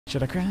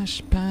Should I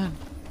crash pad?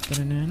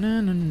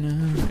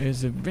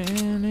 Is it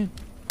really?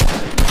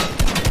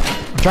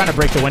 I'm trying to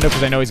break the window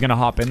because I know he's gonna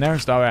hop in there,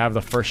 so that way I have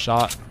the first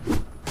shot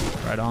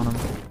right on him.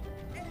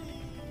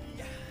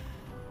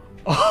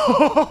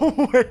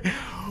 Oh wait.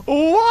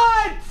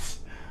 What?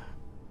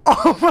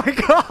 Oh my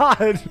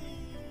god.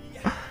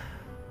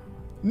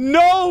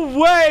 No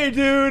way,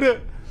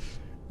 dude.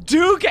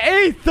 Duke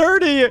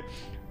A30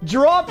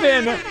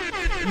 dropping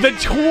the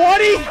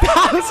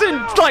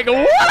 20,000. Like,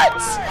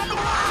 what?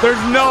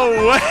 There's no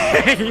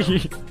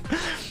way.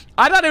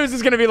 I thought it was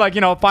just going to be like,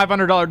 you know,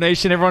 $500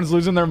 nation. Everyone's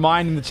losing their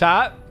mind in the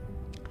chat.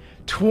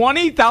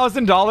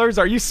 $20,000?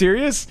 Are you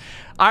serious?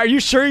 Are you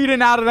sure you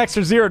didn't add an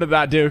extra zero to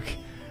that, Duke?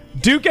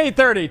 Duke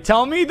A30,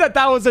 tell me that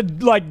that was a,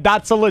 like,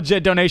 that's a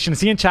legit donation.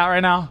 Is he in chat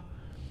right now?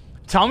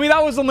 Tell me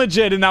that wasn't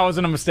legit and that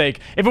wasn't a mistake.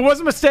 If it was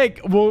a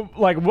mistake, we'll,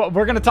 like,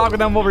 we're going to talk with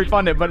them. We'll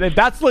refund it. But if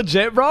that's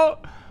legit, bro,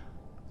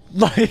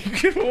 like,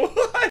 what?